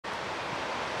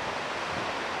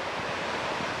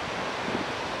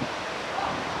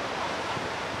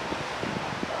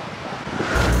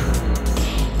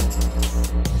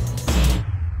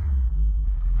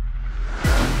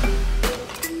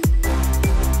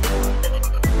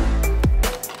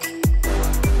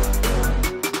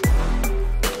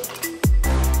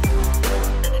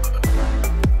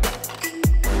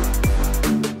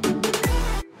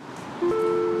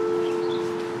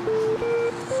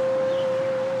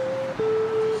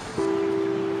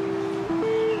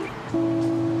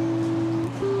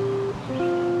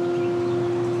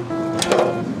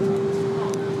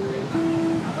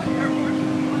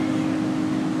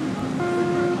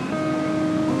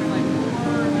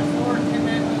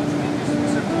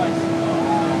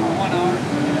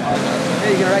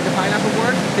the pineapple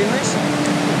board, Finnish?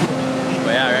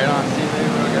 But yeah, right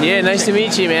on. Yeah, nice to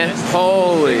meet you, man.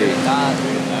 Holy.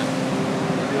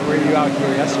 Were you out here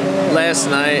yesterday? Last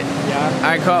night. Yeah.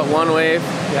 I caught one wave.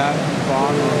 Yeah.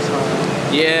 Bomb or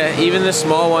something. Yeah, even the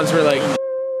small ones were like.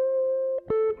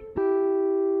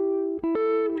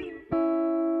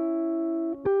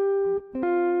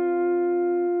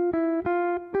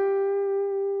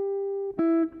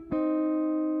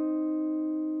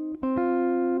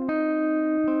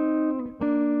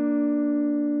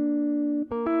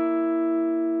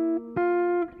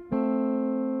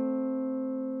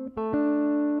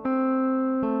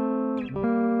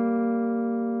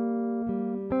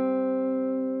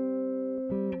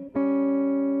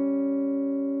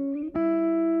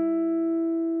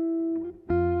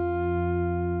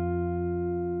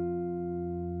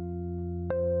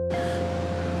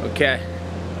 Okay,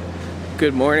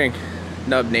 good morning,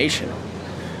 NUB Nation.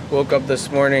 Woke up this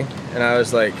morning and I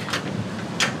was like,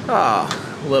 oh,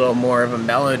 a little more of a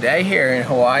mellow day here in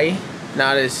Hawaii.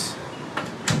 Not as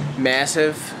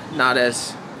massive, not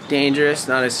as dangerous,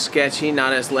 not as sketchy,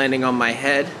 not as landing on my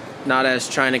head, not as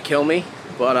trying to kill me.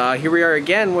 But here we are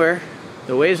again where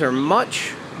the waves are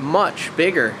much, much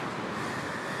bigger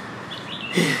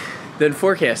than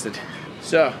forecasted.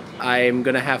 So I'm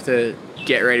gonna have to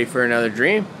get ready for another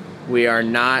dream. We are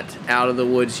not out of the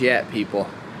woods yet, people.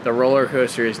 The roller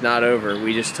coaster is not over.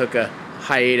 We just took a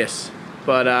hiatus.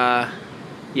 But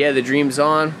yeah, the dream's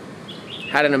on.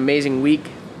 Had an amazing week.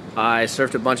 I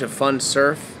surfed a bunch of fun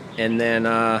surf, and then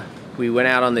we went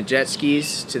out on the jet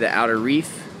skis to the outer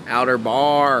reef, outer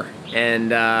bar,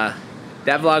 and that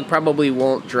vlog probably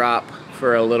won't drop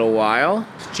for a little while.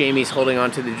 Jamie's holding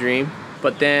on to the dream.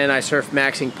 But then I surfed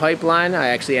maxing pipeline. I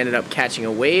actually ended up catching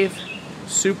a wave.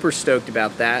 Super stoked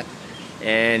about that.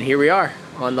 And here we are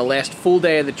on the last full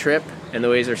day of the trip, and the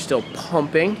waves are still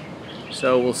pumping.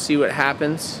 So we'll see what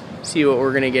happens, see what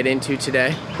we're gonna get into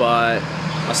today. But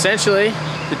essentially,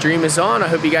 the dream is on. I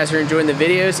hope you guys are enjoying the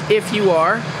videos. If you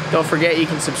are, don't forget you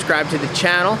can subscribe to the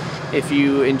channel. If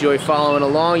you enjoy following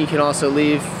along, you can also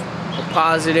leave a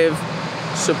positive,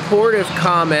 supportive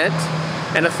comment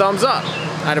and a thumbs up.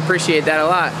 I'd appreciate that a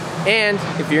lot. And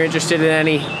if you're interested in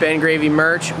any Ben Gravy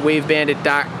merch,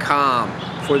 wavebandit.com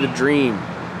for the dream.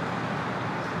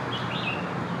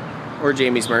 Or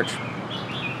Jamie's merch.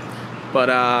 But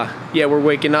yeah, we're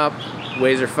waking up,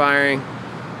 waves are firing.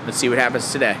 Let's see what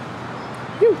happens today.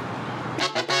 Whew.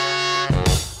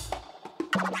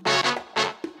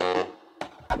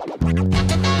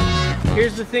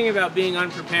 Here's the thing about being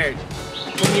unprepared.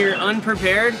 When you're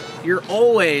unprepared, you're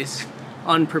always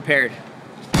unprepared.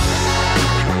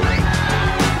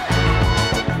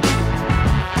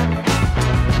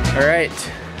 All right,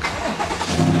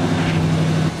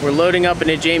 we're loading up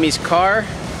into Jamie's car.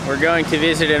 We're going to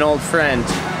visit an old friend.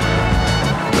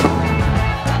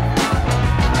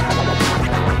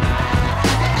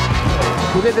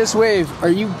 Look at this wave.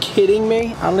 Are you kidding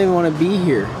me? I don't even want to be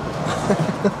here.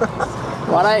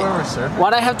 Why'd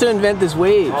I have to invent this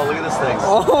wave? Oh, look at this thing.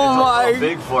 Oh my! It's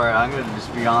big for it. I'm gonna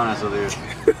just be honest with you.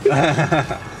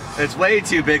 It's way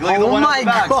too big. Look at the one on the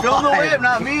back. Film the wave,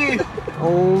 not me.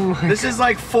 Oh my! This is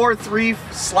like 4.3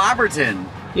 Slabberton.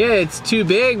 Yeah, it's too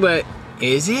big, but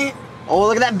is it? Oh,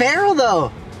 look at that barrel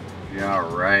though. Yeah,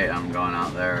 right. I'm going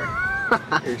out there.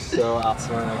 You're so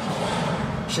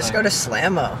outside. Just go to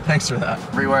Slammo. Thanks for that.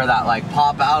 Everywhere that like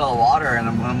pop out of the water,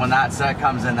 and when that set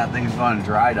comes in, that thing's going to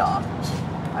dry dock.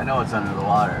 I know it's under the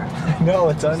water. No,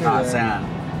 it's under not there. sand.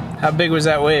 How big was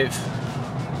that wave?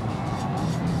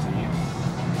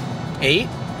 8?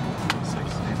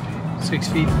 6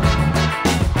 feet.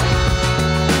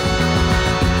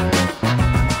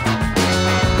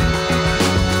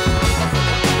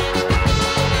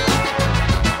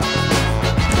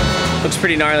 Looks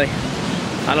pretty gnarly.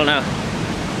 I don't know.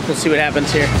 We'll see what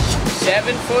happens here.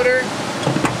 7-footer.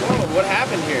 Whoa, what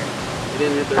happened here? You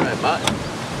didn't hit the right button.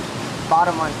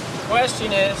 Bottom one.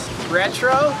 Question is,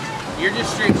 retro? You're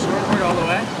just straight shortboard all the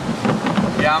way?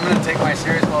 Yeah, I'm gonna take my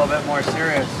series a little bit more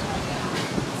serious.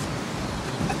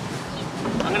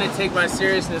 I'm gonna take my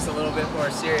seriousness a little bit more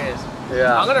serious.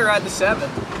 Yeah. I'm gonna ride the 7.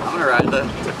 I'm gonna ride the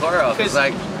Tokoro. It's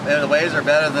like the waves are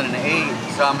better than an 8,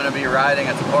 so I'm gonna be riding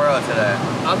a Tokoro today.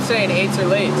 I'm saying 8s or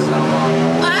lates.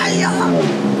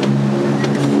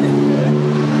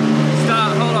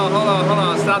 Stop, hold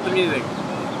on, stop the music.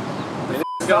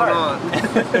 What's going on?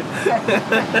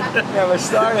 Yeah, we're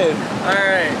started.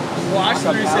 Alright, wash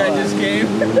through set just came.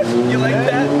 You like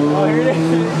that? Oh, here it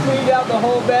is. Cleaned out the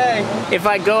whole bag. If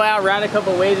I go out, ride a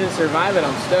couple waves and survive it,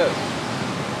 I'm stoked.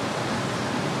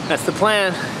 That's the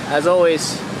plan, as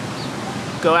always.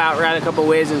 Go out, ride a couple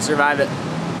waves and survive it.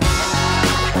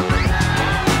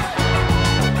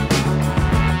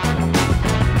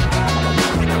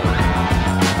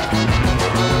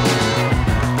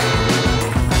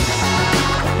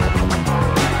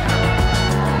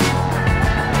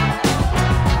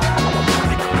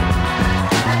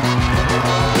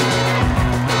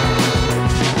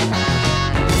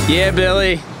 Yeah,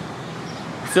 Billy.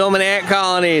 Filming ant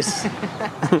colonies.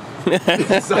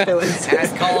 Silence.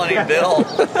 Ant colony Bill.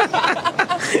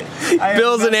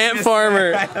 Bill's an ant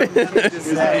farmer.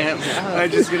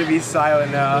 I'm just gonna be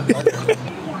silent now.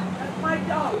 My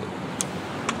dog.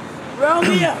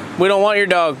 Romeo. We don't want your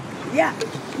dog. Yeah.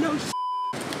 No.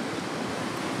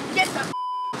 Get the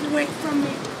away from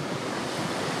me.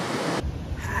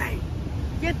 Hey.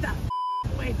 Get the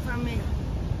away from me.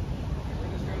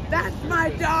 That's my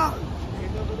dog.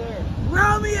 He's over there.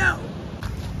 Romeo.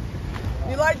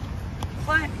 You like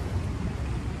what?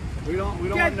 We don't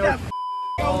Get want no. the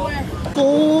away.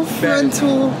 Full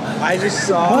frontal. I just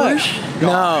saw.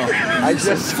 No. I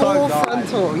just saw Full God.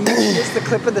 frontal. You missed the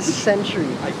clip of the century.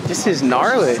 This is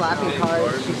gnarly. Slapping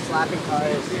cars. She's slapping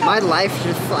cars. My life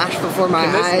just flashed before my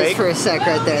Can this eyes make- for a sec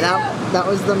right there. That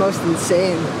was the most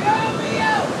insane.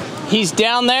 He's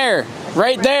down there.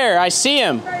 Right there. I see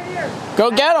him. Go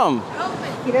get him.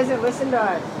 He doesn't listen to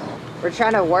us. We're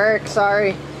trying to work.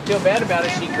 Sorry. Feel bad about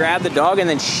it. She grabbed the dog and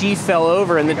then she fell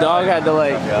over and the dog had to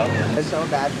like. It's so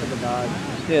bad for the dog.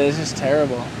 Yeah, this is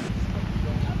terrible.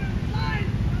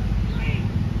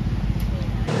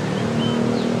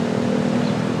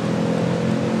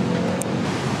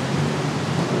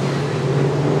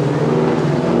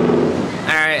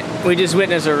 Alright, we just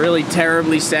witnessed a really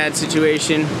terribly sad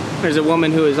situation. There's a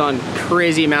woman who is on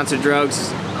crazy amounts of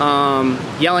drugs,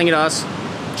 yelling at us,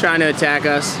 trying to attack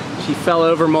us. She fell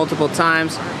over multiple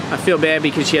times. I feel bad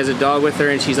because she has a dog with her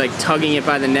and she's like tugging it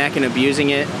by the neck and abusing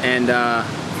it. And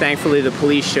thankfully the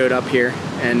police showed up here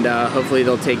and hopefully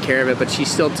they'll take care of it. But she's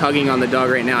still tugging on the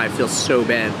dog right now. I feel so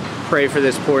bad. Pray for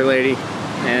this poor lady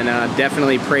and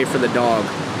definitely pray for the dog.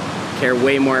 Care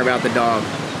way more about the dog.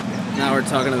 Now we're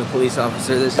talking to the police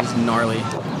officer. This is gnarly.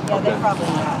 Yeah, they probably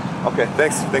not. Okay,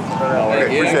 thanks. Thanks. Okay,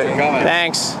 appreciate it.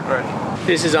 Thanks. All right.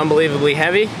 This is unbelievably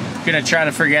heavy. Gonna try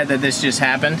to forget that this just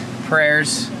happened.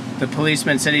 Prayers. The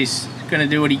policeman said he's gonna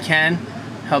do what he can,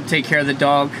 help take care of the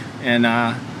dog, and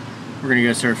we're gonna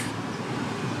go surf.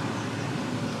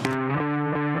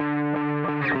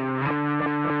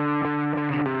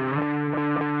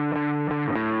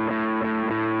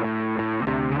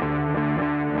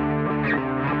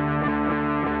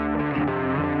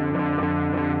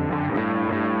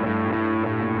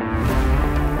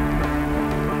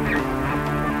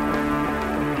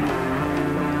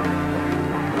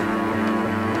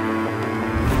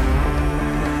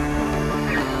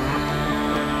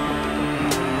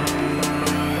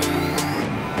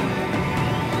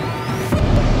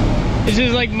 This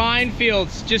is like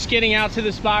minefields, just getting out to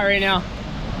the spot right now.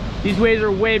 These waves are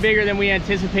way bigger than we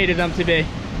anticipated them to be.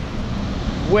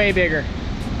 Way bigger.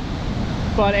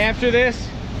 But after this,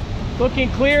 looking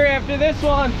clear after this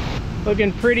one.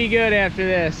 Looking pretty good after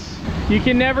this. You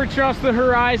can never trust the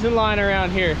horizon line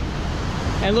around here.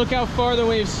 And look how far the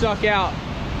waves suck out.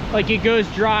 Like it goes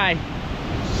dry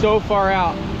so far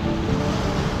out.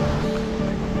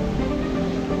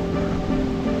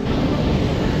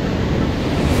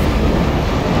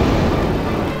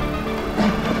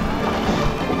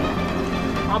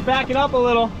 I'm backing up a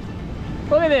little.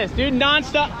 Look at this, dude,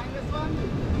 non-stop.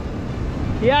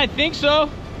 Yeah, I think so.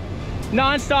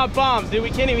 Non-stop bombs, dude, we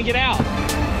can't even get out.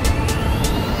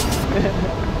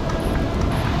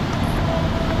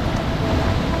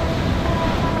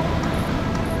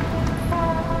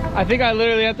 I think I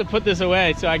literally have to put this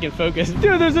away so I can focus.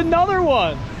 Dude, there's another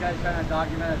one. This guy's trying to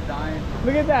document us dying.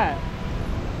 Look at that.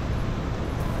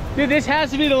 Dude, this has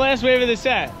to be the last wave of the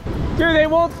set. Dude, they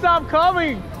won't stop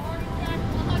coming.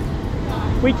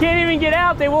 We can't even get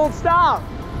out, they won't stop.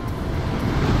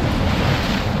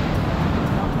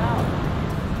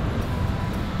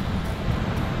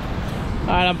 All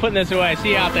right, I'm putting this away.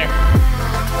 See you out there.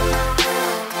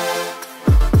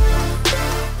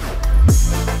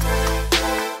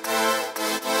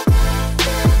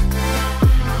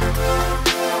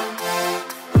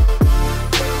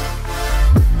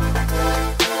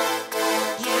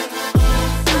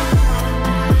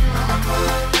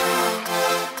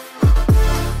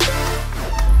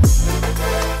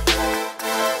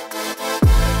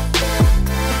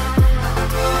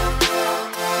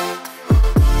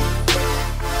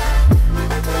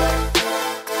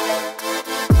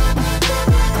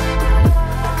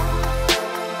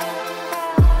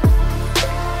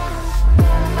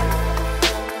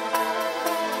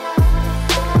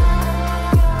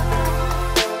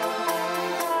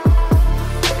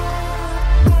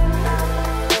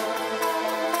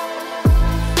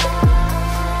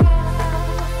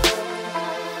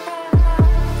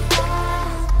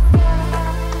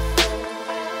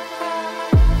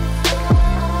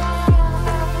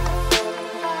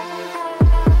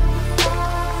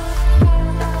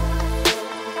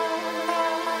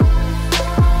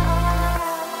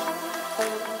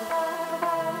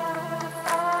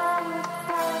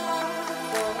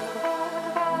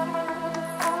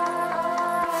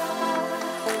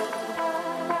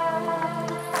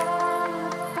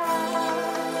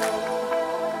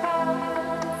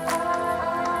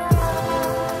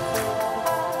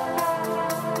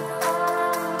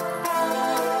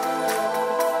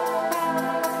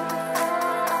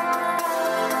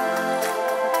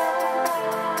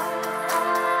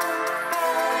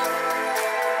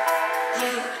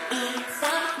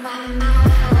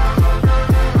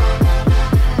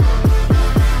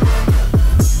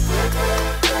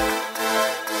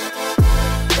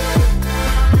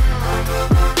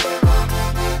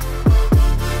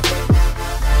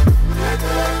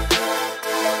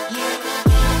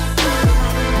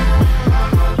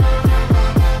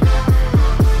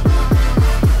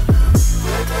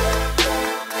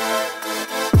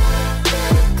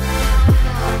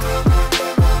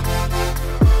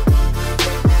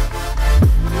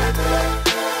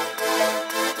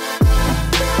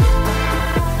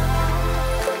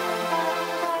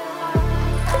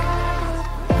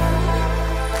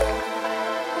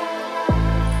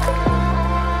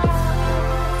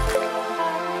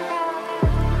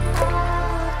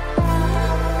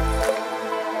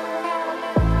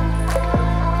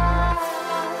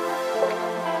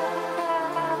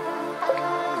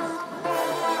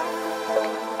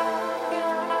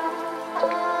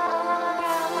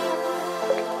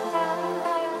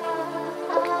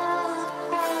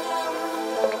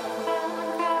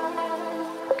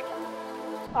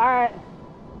 Alright,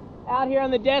 out here on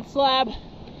the death slab.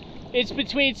 It's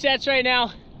between sets right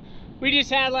now. We just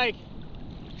had like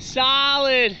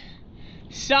solid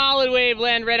wave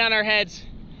land right on our heads.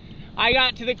 I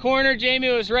got to the corner, Jamie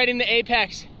was right in the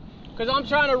apex. Because I'm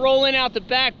trying to roll in out the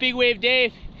back, big wave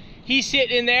Dave. He's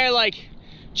sitting in there like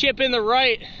chip in the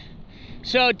right.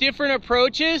 So different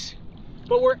approaches,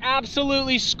 but we're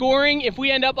absolutely scoring. If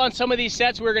we end up on some of these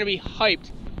sets, we're gonna be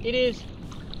hyped. It is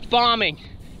bombing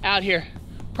out here.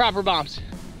 Proper bombs.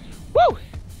 Woo!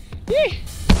 Yee!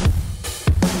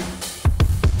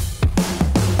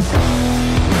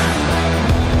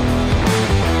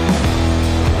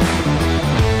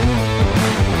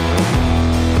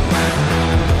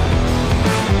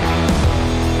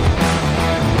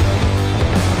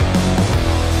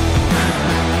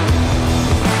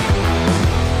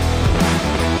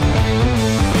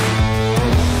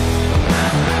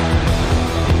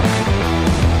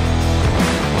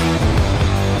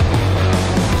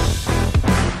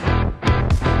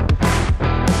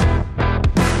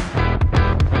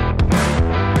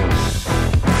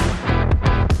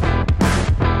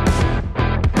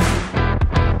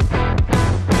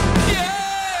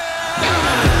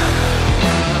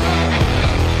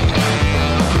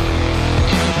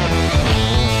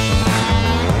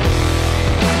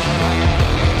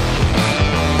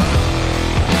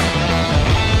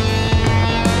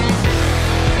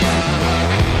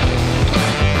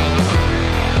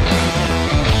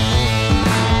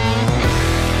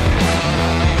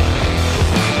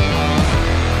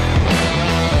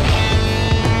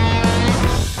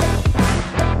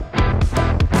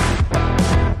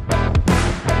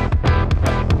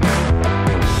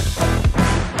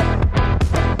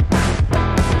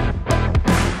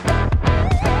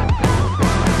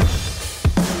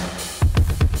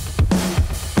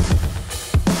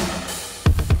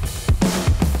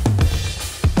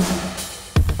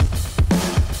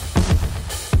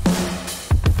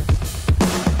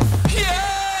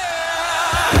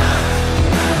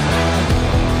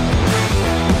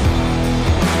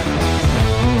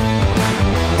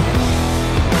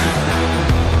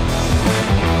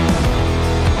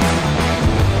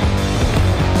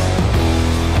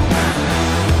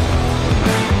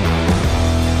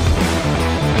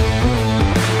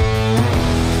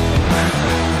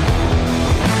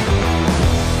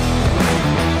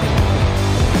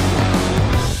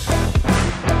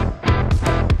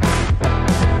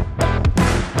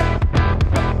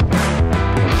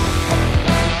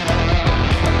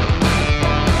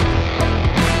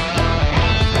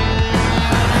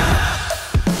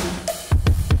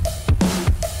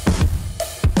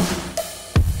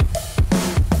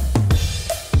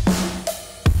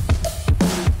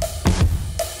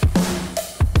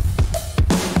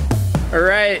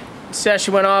 Alright,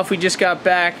 session went off, we just got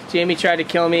back. Jamie tried to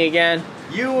kill me again.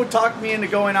 You talked me into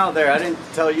going out there. I didn't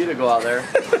tell you to go out there.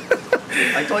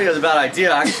 I told you it was a bad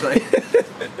idea, actually.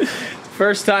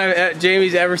 First time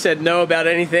Jamie's ever said no about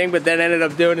anything, but then ended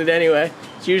up doing it anyway.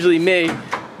 It's usually me.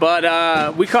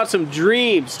 But we caught some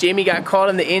dreams. Jamie got caught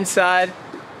on the inside,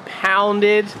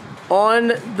 pounded on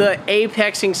the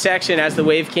apexing section as the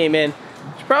wave came in.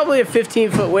 It's probably a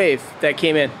 15-foot wave that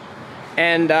came in.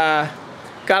 And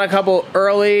got a couple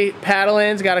early paddle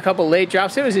ins, got a couple late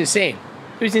drops. It was insane.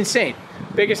 It was insane.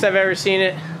 Biggest I've ever seen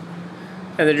it.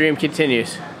 And the dream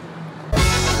continues.